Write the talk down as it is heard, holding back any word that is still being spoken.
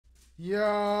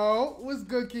Yo, what's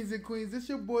good, kings and queens? It's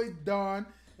your boy Don,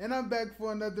 and I'm back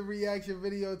for another reaction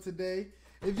video today.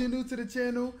 If you're new to the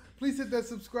channel, please hit that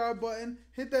subscribe button,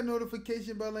 hit that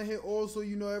notification bell, and hit all so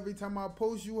you know every time I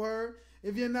post, you heard.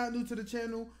 If you're not new to the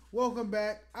channel, welcome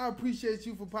back. I appreciate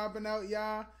you for popping out,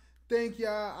 y'all. Thank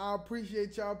y'all. I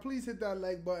appreciate y'all. Please hit that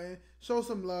like button. Show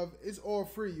some love. It's all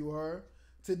free, you heard.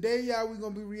 Today, y'all, we're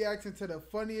going to be reacting to the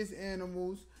funniest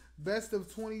animals, best of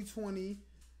 2020.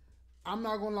 I'm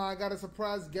not gonna lie, I got a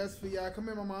surprise guest for y'all. Come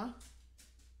here, mama.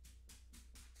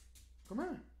 Come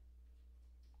here.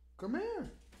 Come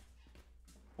here.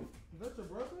 Is that your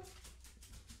brother?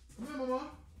 Come here, mama.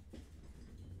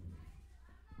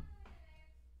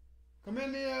 Come here,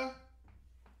 Nia.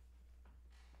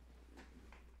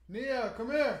 Nia, come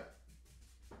here.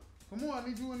 Come on, I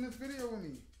need you in this video with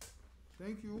me.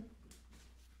 Thank you.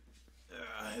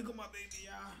 Here go my baby,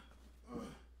 y'all.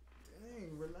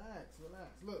 Dang, relax, relax.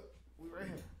 Look. We right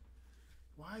here.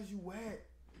 Why is you wet?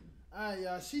 Alright,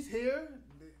 y'all. She's here.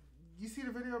 You see the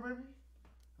video, baby?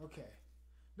 Okay.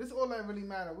 This is all that really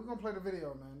matter. We're going to play the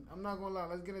video, man. I'm not going to lie.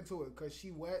 Let's get into it. Because she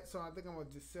wet, so I think I'm going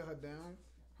to just sit her down.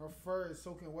 Her fur is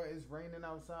soaking wet. It's raining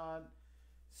outside.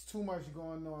 It's too much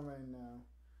going on right now.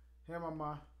 Here,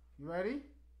 mama. You ready?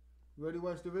 You ready to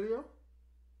watch the video?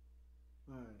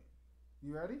 Alright.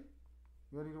 You ready?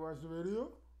 You ready to watch the video?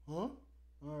 Huh?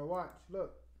 Alright, watch.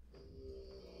 Look.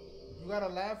 You gotta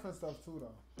laugh and stuff too,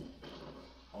 though.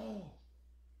 Oh,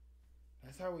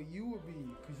 that's how you would be,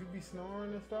 cause you be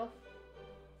snoring and stuff.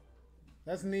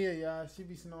 That's Nia, y'all. She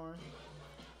be snoring.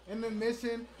 In the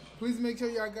mission, please make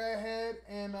sure y'all go ahead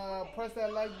and press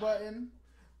that like button,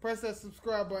 press that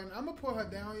subscribe button. I'm gonna put her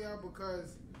down, y'all,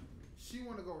 because she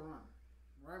wanna go run.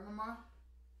 Right, mama?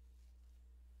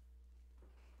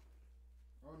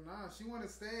 Oh nah, she wanna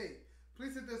stay.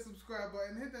 Please hit that subscribe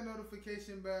button, hit that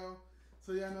notification bell.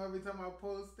 So y'all know every time I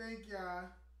post. Thank y'all.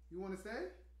 You want to stay?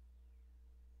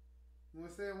 You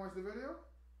want to stay and watch the video?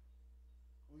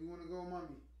 Or you want to go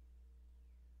mommy?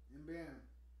 And bam.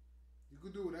 You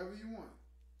could do whatever you want.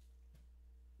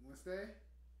 You want to stay?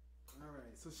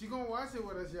 Alright. So she going to watch it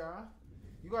with us, y'all.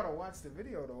 You got to watch the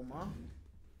video though, mom.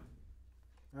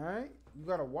 Alright? You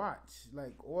got to watch.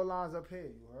 Like all eyes up here,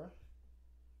 you heard?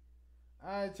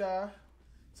 Alright, y'all.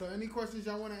 So any questions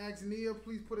y'all want to ask Nia,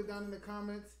 please put it down in the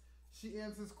comments. She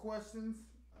answers questions.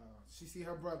 She see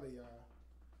her brother, y'all.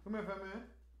 Come here, fat man.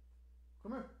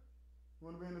 Come here. You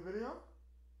want to be in the video?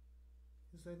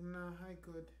 He's like, nah, I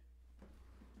could.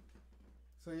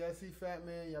 So y'all see fat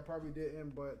man. Y'all probably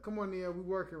didn't, but come on, Nia. We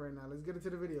working right now. Let's get into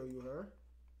the video, you heard?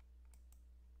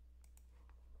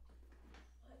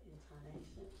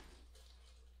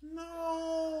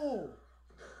 No!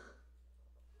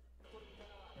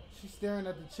 She's staring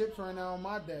at the chips right now on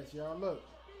my desk, y'all. Look.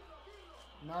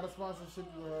 Not a sponsorship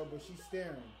with her, but she's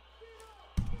staring.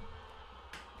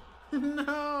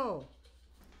 No!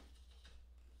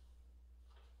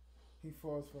 He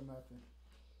falls for nothing.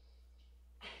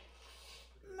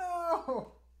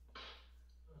 No!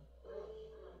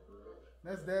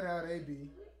 That's that how they be.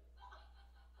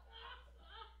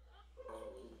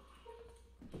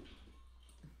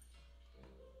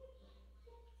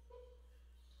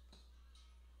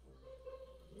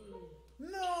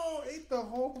 No! Ate the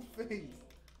whole face.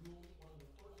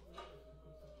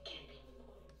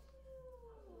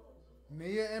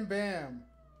 Nia and Bam.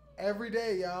 Every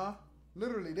day, y'all.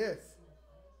 Literally this.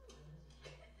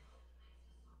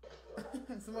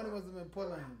 Somebody must have been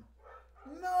pulling him.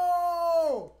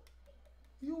 No!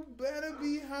 You better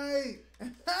be hype.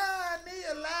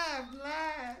 Nia, laugh.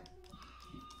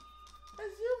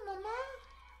 That's you, mama.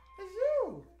 That's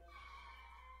you.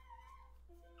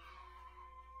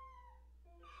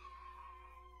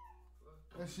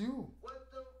 That's you. What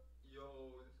the? Yo,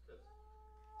 this cut.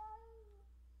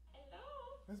 Hello.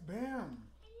 That's Bam.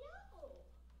 Hello.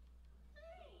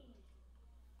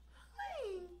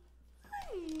 Hi.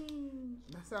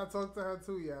 That's how I talk to her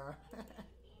too, y'all.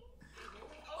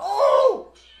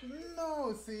 Oh!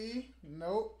 No, see?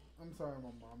 Nope. I'm sorry,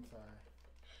 mama. I'm sorry.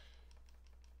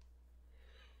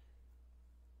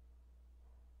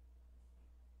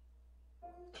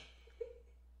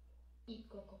 Eat,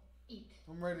 Coco. Eat.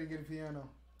 I'm ready to get a piano.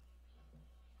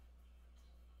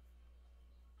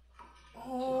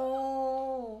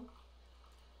 Oh!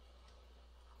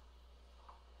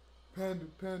 Panda.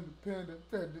 I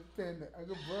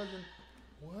got buzzing.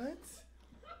 What?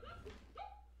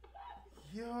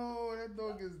 Yo, that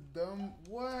dog is dumb.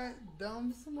 What?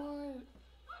 Dumb smart?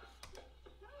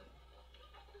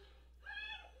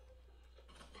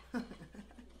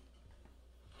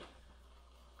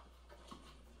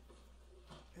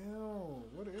 Ew,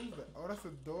 what is that? Oh, that's a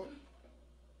dog.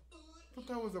 What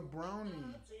thought that was a brownie.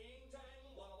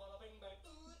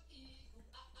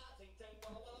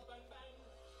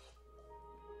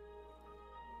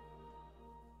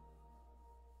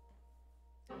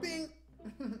 Bing!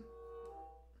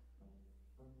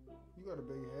 You got a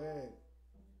big head.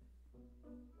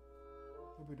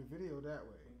 Look at the video that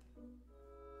way.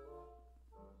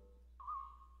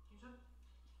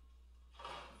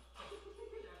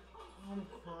 I'm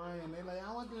crying. They like,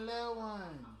 I want the little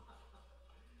one.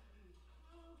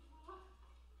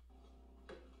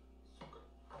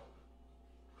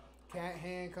 Cat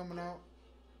hand coming out.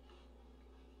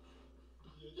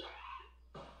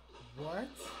 What?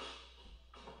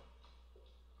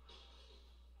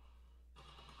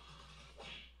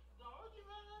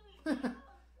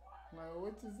 Like,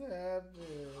 what just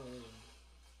happened?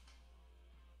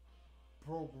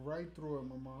 Broke right through it,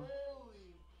 mama.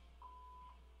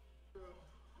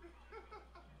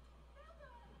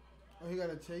 Oh, he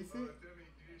gotta chase it? Demi, you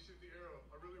need to shoot the arrow.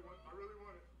 I really want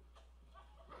it.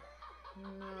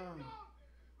 No.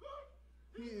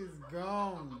 He is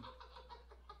gone.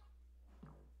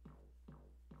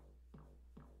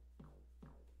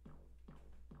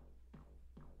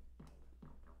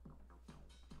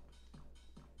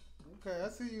 Okay, I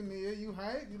see you, Nia. You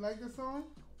hype? You like this song?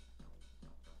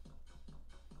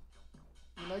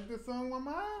 You like this song,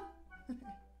 mama?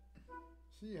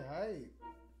 She hype.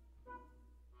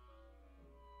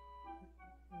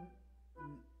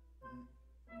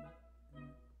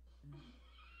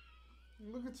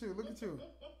 Look at you, look at you.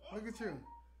 Look at you.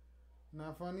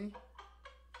 Not funny?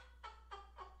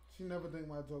 She never think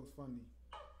my joke's funny.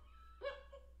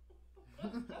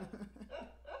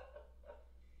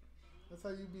 That's how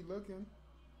you be looking.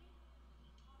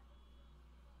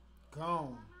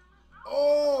 Gone.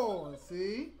 Oh,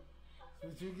 see?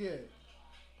 That's what you get.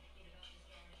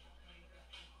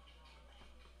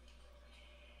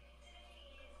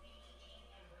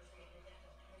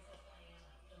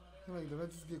 Like, did I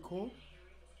just get cool?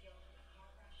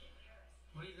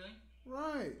 What are you doing?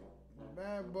 Right.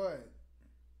 Bad butt.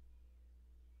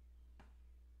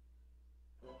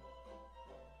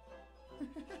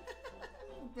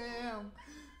 Bam.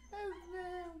 That's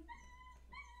bam.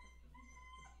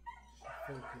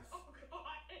 Focus. Oh,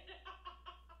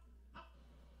 God.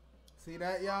 See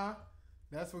that, y'all?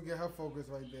 That's what get her focus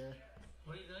right there.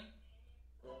 What are you doing?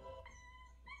 Oh, God.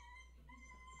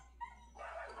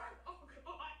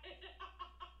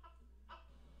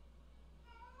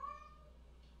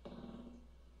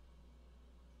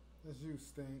 That's you,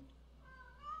 Stink.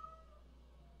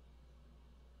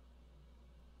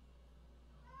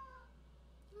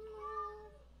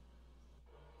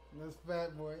 That's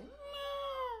Fat Boy.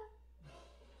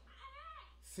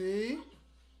 See?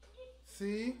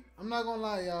 See? I'm not gonna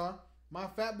lie, y'all. My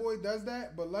Fat Boy does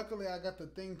that, but luckily I got the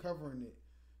thing covering it.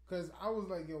 Because I was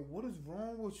like, yo, what is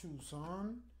wrong with you,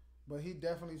 son? But he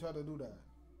definitely tried to do that.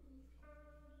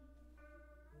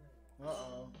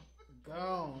 Uh-oh.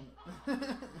 Gone.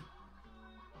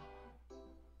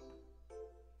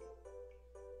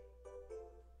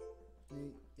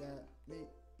 Me, yeah, me,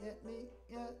 yeah, me,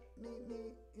 yeah, me,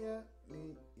 yeah,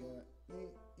 me, yeah, me,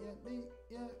 yeah, me,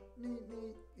 yeah, me,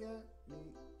 yeah, me,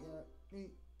 yeah, me,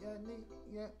 yeah, me,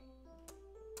 yeah.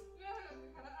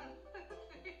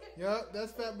 Yup,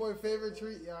 that's Fat Boy favorite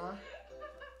treat, y'all.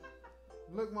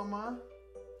 Look, mama.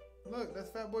 Look, that's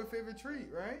Fat Boy favorite treat,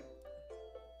 right?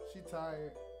 She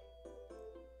tired.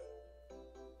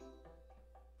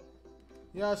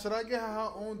 Yeah, should I get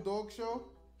her own dog show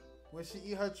when she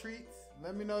eat her treats?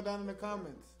 Let me know down in the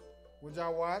comments. Would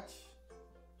y'all watch?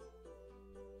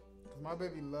 Cause my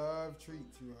baby love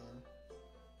treats, you heard.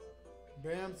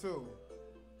 Bam too.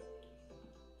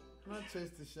 Not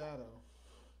chase the shadow.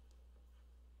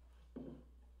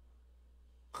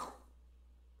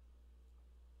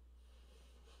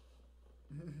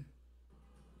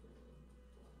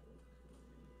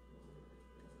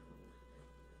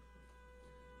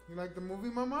 You like the movie,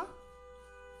 mama?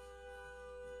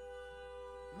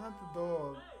 Not the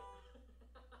dog.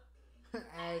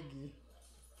 Aggie.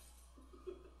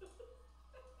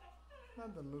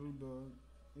 Not the little dog.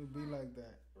 It'd be like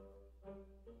that.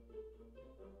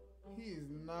 He is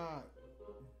not.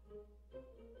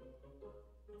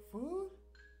 Food?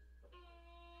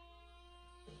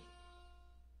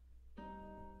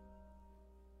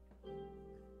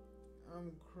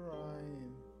 I'm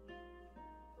crying.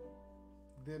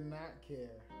 Did not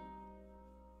care.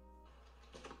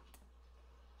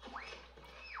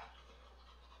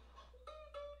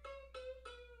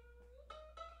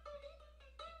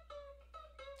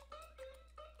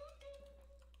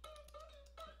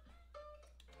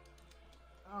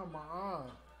 Oh, my eye.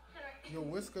 Your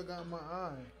whisker got my eye.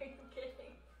 Are you kidding?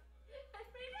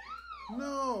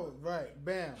 No. Right.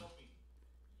 Bam.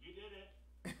 You did it.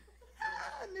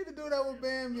 I need to do that with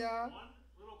Bam, y'all. One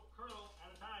little kernel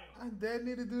at a time. I dead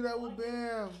need to do that with Bam.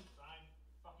 I'm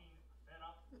fucking fed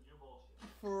up with your bullshit.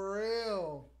 For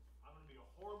real. I'm gonna be a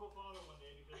horrible father one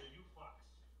day because of you fucks.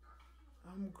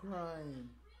 I'm crying.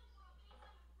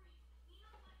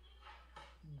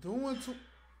 Doing too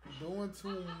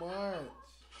much.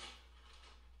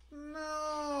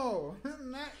 No,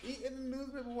 not eating the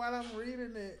newspaper while I'm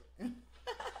reading it.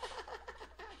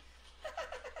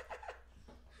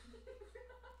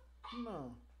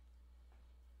 No.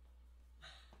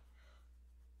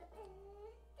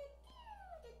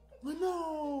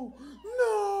 No. No.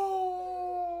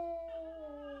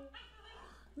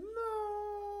 No.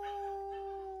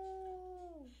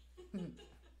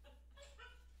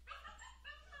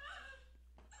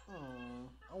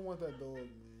 I want that dog,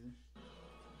 man.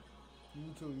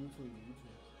 You too.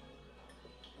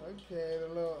 Okay, the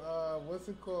little, what's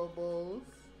it called, Bose?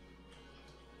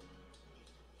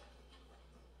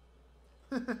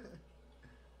 Look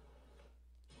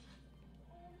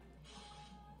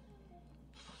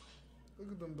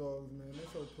at them dogs, man.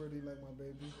 They're so pretty, like my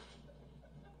baby.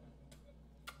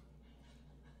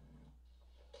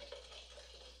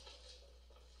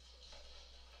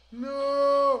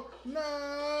 No!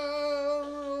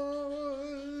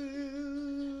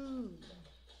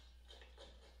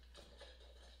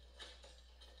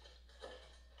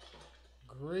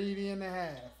 Greedy and a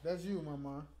half. That's you,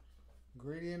 mama.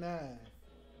 Greedy and a half.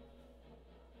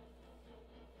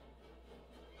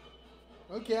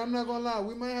 Okay, I'm not gonna lie.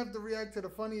 We might have to react to the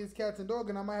funniest cats and dog,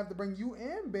 and I might have to bring you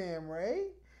and Bam, right?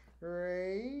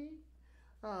 Right?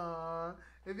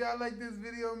 If y'all like this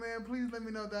video, man, please let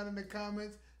me know down in the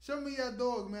comments. Show me your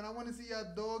dog, man. I want to see your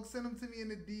dog. Send them to me in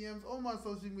the DMs. All my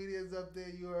social media is up there,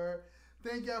 you heard.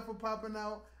 Thank y'all for popping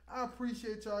out. I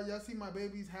appreciate y'all. Y'all see my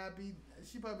baby's happy.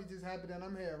 She probably just happy that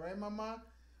I'm here. Right, mama?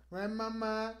 Right,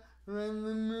 mama? Right,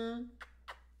 mama?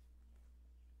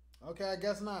 Okay, I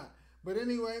guess not. But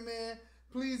anyway, man,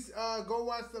 please go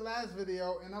watch the last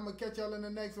video, and I'm going to catch y'all in the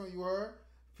next one, you heard?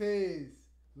 Peace.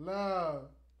 Love.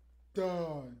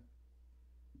 Done.